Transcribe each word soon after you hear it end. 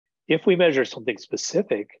if we measure something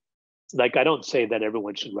specific, like I don't say that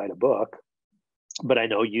everyone should write a book, but I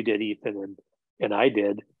know you did, Ethan, and I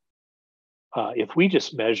did. If we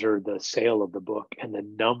just measure the sale of the book and the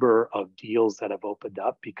number of deals that have opened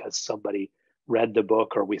up because somebody read the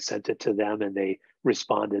book or we sent it to them and they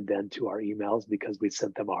responded then to our emails because we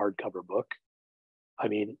sent them a hardcover book, I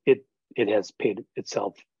mean, it has paid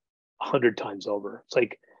itself 100 times over. It's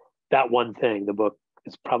like that one thing, the book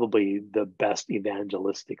is probably the best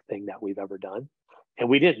evangelistic thing that we've ever done. And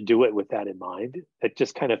we didn't do it with that in mind. It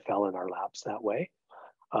just kind of fell in our laps that way.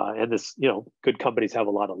 And this, good companies have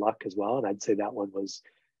a lot of luck as well. And I'd say that one was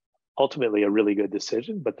ultimately a really good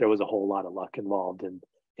decision, but there was a whole lot of luck involved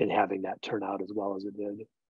in having that turn out as well as it did.